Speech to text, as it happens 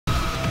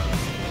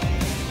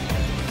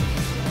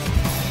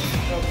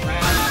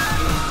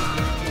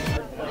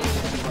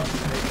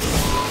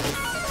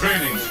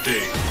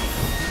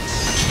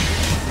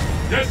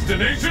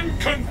Destination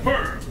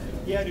confirmed.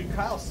 Yeah, dude,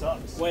 Kyle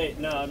sucks. Wait,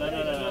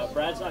 no.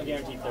 Brad's not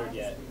guaranteed third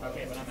yet.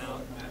 Okay, but I'm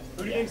out.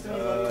 Who do you think's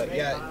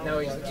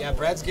Yeah,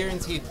 Brad's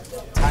guaranteed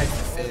tied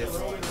for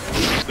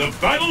fifth. The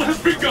battle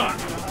has begun.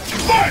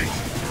 Fight!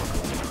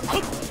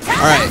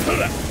 Alright,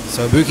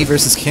 so Ibuki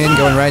versus Ken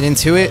going right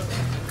into it.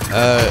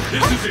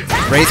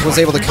 Wraith was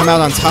able to come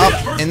out on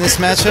top in this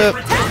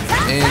matchup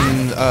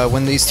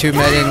when these two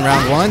met in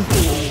round 1.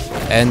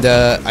 And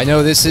I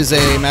know this is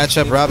a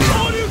matchup Robbie.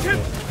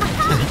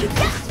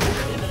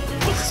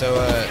 So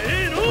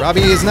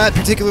Robbie is not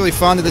particularly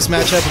fond of this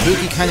matchup.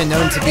 Ibuki kind of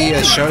known to be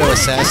a Shoto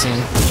assassin.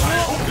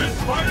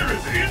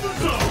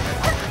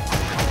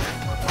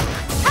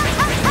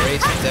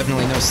 Wraith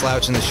definitely no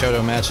slouch in the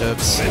Shoto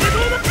matchups.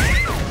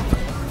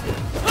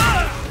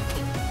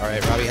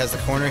 Alright, Robbie has the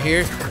corner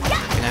here.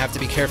 Gonna have to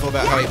be careful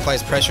about how he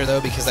applies pressure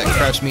though, because that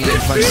crouch medium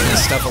punch is gonna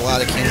stuff a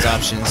lot of Ken's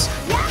options.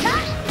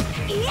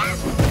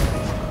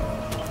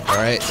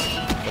 Alright,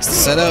 that's the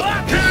setup,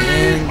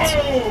 and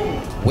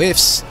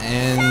whiffs,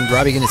 and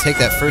Robbie gonna take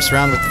that first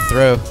round with the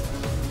throw.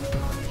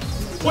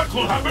 What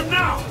will happen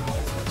now?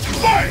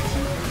 Fight!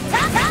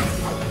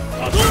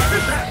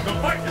 The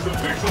fight is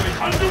officially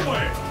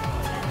underway.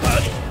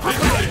 This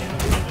is it.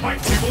 The fight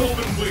we've all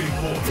been waiting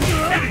for.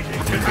 Anything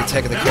can Good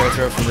tech of the carry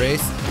throw from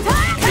Wraith.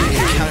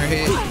 Counter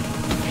hit.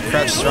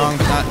 Crouch strong,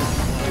 but not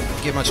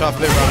get much off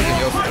of it. Robbie gonna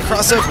go for the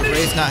cross up, but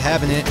Wraith not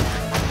having it.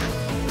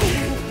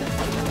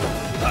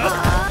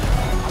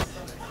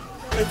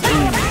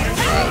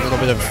 A little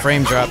bit of a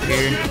frame drop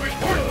here.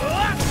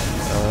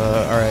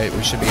 Alright,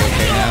 we should be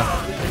okay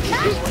now.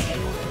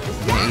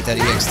 We're gonna eat that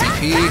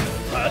EXDP.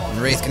 And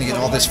Wraith gonna get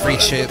all this free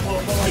chip.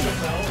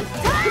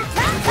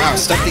 Wow,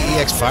 stuck the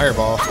EX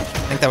Fireball. I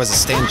think that was a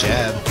stand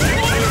jab.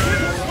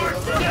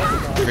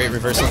 Great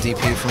reversal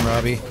DP from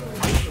Robbie.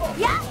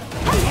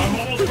 I'm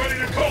almost ready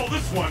to call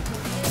this one.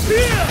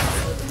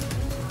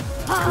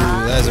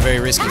 Ooh, that was a very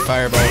risky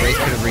fireball. Wraith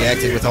could have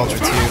reacted with Ultra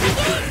 2.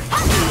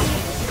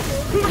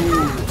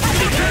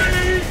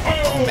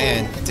 Oh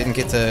man, didn't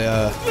get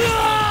the,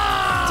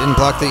 didn't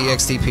block the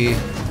EXTP.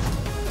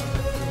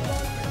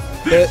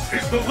 But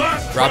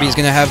Robbie's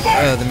gonna have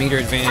the meter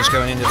advantage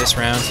going into this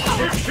round.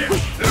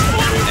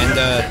 And,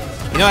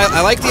 you know,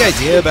 I like the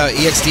idea about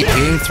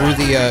EXTPing through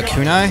the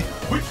kunai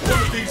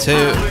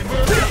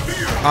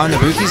on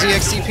Ibuki's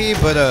EXTP,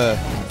 but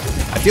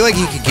I feel like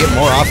he could get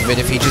more off of it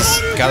if he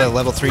just got a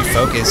level 3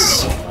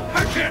 focus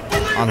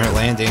on her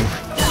landing.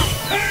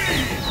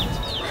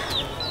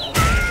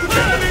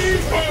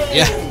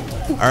 Yeah.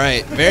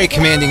 Alright, very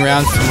commanding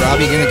round from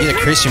Robbie. Gonna get a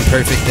Christian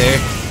perfect there.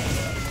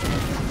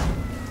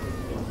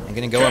 I'm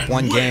gonna go up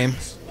 1 game.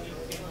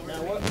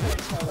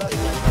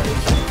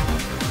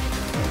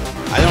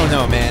 I don't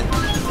know, man.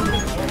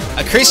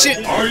 A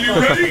Christian... Are you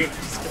ready?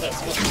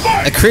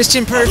 A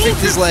Christian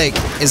perfect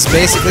is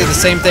basically the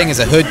same thing as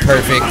a hood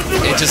perfect.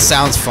 It just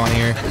sounds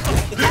funnier.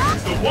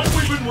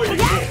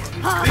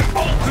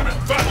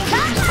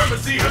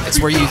 It's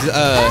where you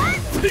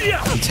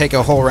take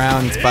a whole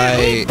round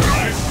by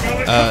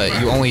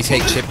you only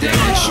take chip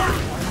damage.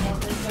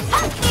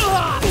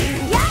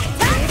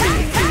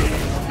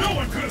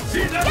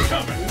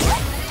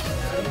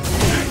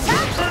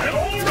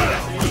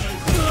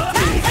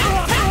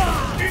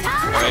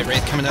 Alright,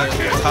 Wraith coming out at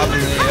the top in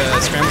the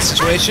scramble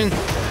situation.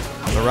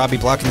 But Robbie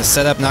blocking the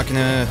setup, not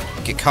gonna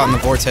get caught in the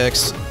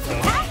vortex.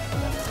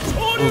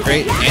 Ooh,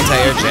 great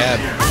anti-air jab.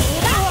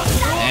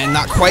 And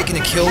not quite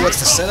gonna kill. What's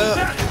the setup?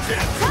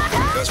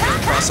 Goes for the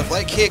cross-up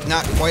light kick,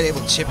 not quite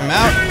able to chip him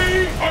out,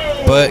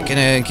 but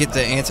gonna get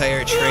the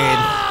anti-air trade.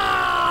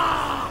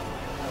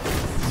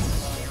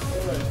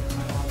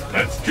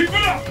 Let's keep it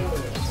up!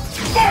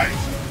 Fight!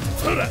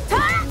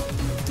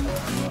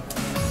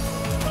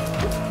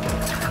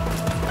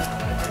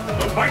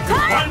 The fight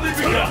has finally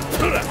begun!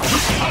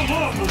 How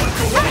long will it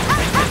go on?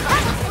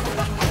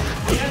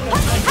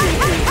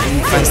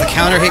 Finds the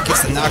counter hit,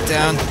 gets the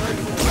knockdown.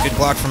 Good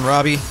block from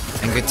Robbie,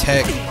 and good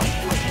tech.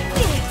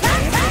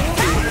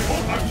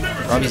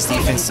 Robbie's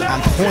defense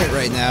on point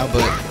right now,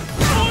 but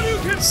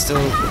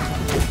still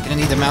gonna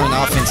need to mount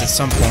an offense at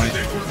some point.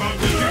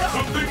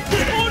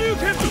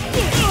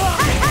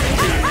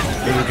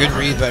 Ooh, good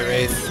read by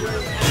Wraith,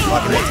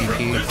 blocking that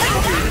DP.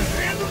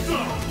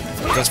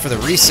 Goes for the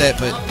reset,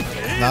 but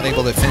not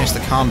able to finish the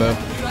combo.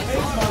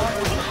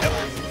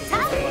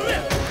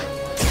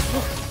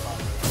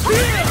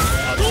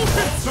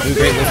 Ooh,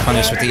 great whip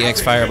punish with the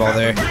EX Fireball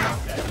there.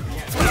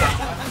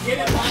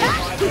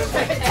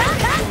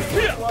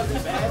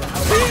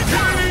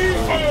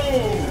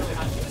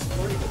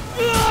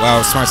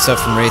 Wow, smart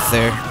stuff from Wraith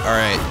there.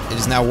 Alright, it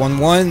is now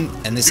 1-1,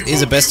 and this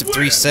is a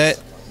best-of-3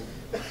 set.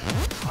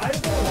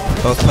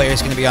 Both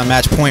players going to be on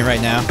match point right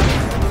now.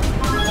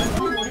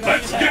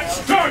 Let's get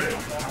started!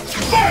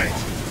 Fight!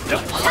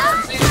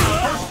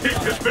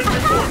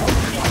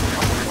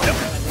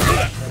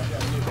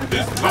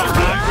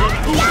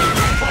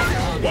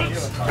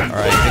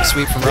 Alright, big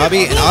sweep from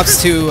Robbie, and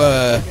opts to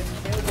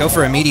go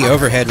for a meaty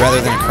overhead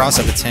rather than a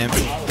cross-up attempt.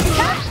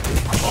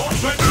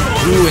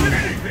 Ooh, and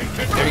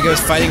There he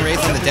goes, fighting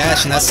Wraith on the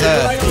dash, and that's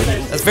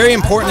very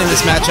important in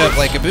this matchup.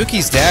 Like,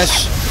 Ibuki's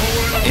dash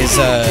is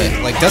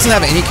like doesn't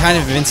have any kind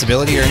of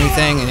invincibility or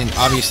anything, and it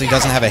obviously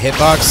doesn't have a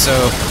hitbox, so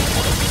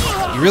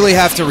you really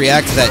have to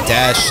react to that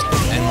dash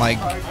and like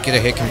get a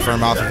hit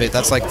confirm off of it.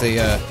 That's like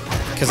the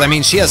because I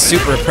mean she has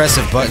super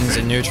oppressive buttons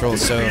in neutral,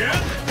 so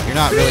you're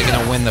not really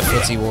gonna win the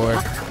footsie war.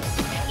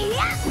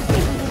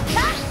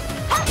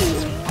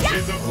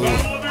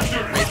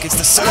 Ooh. Wraith gets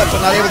the setup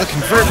but not able to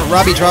convert, but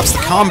Robbie drops the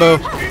combo.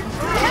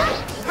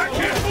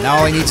 Now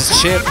all he needs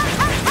is chip.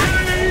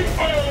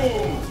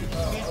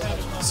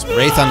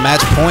 Wraith on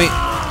match point.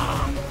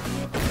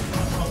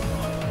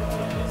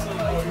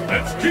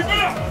 Let's keep it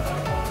up.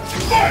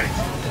 Fight!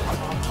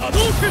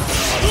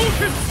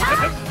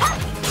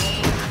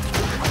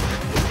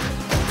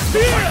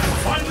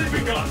 Finally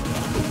begun.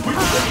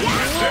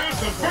 There's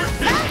the first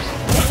hit.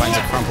 Finds a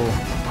crumple.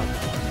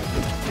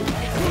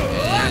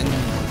 And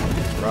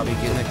Robbie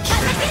getting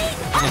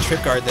a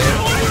trip guard there.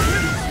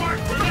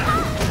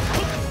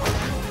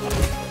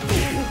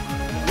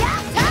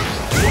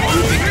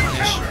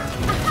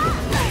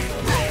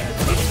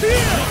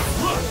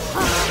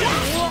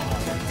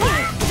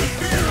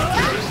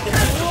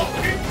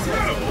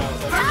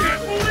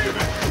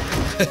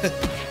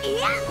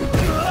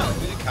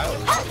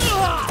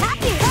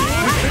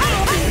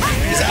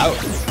 He's out.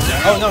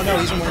 Oh no,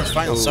 he's in World's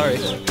Finals. Sorry,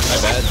 my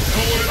bad.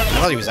 I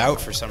thought he was out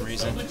for some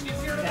reason.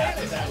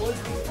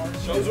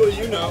 Shows what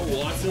you know,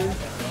 Watson.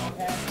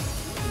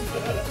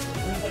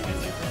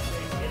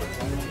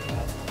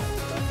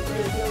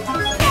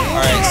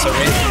 Alright, so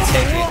Wraith can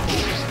take it.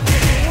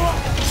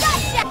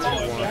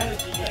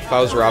 If I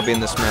was Robbie in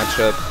this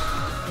matchup,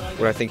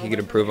 what I think he could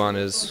improve on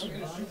is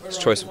his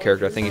choice of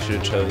character. I think he should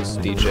have chose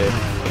DJ.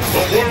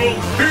 The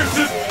world's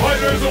fiercest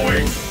fighters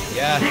await.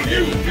 Yeah.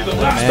 Will you be the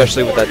last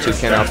Especially with that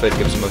toucan outfit,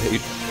 gives him a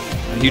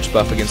huge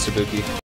buff against Ibuki.